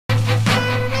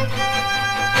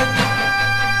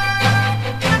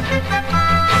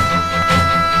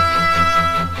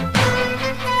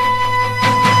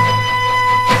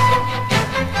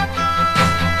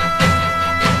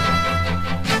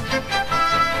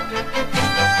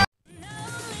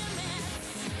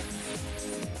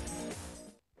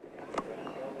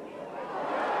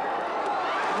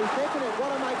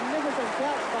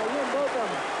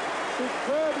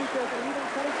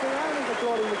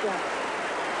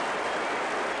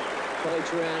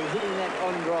College around, hitting that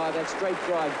on drive, that straight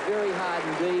drive, very hard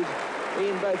indeed.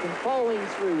 Ian Botham following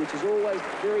through, which is always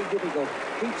very difficult.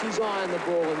 Keeps his eye on the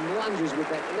ball and lunges with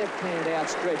that left hand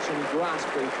outstretched and grasps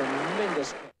a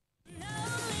tremendous.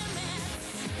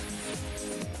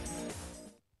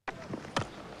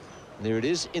 There it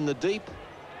is in the deep,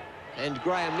 and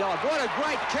Graham Yallop. What a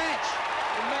great catch!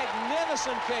 A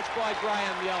magnificent catch by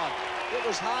Graham Yallop. It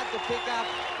was hard to pick up.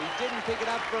 He didn't pick it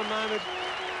up for a moment.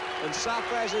 And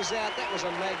Sarfraz is out. That was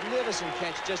a magnificent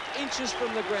catch, just inches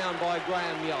from the ground by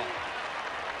Graham Yallop.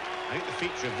 I think the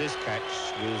feature of this catch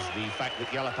was the fact that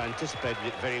Yallop anticipated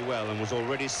it very well and was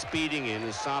already speeding in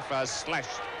as Sarfraz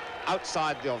slashed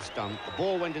outside the off stump. The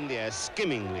ball went in the air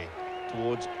skimmingly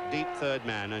towards deep third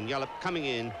man, and Yallop coming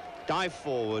in, dived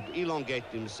forward,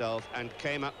 elongated himself, and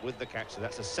came up with the catch. So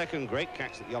that's the second great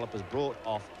catch that Yallop has brought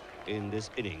off in this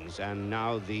innings. And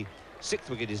now the 6th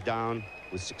wicket is down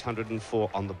with 604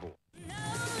 on the board.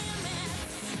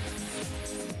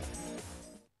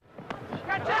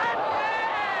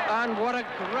 And what a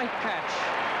great catch.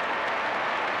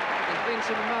 There's been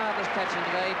some marvellous catching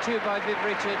today. 2 by Viv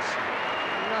Richards.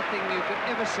 Nothing you could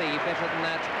ever see better than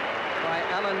that by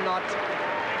Alan Knott.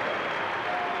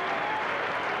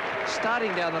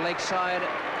 Starting down the leg side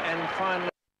and finally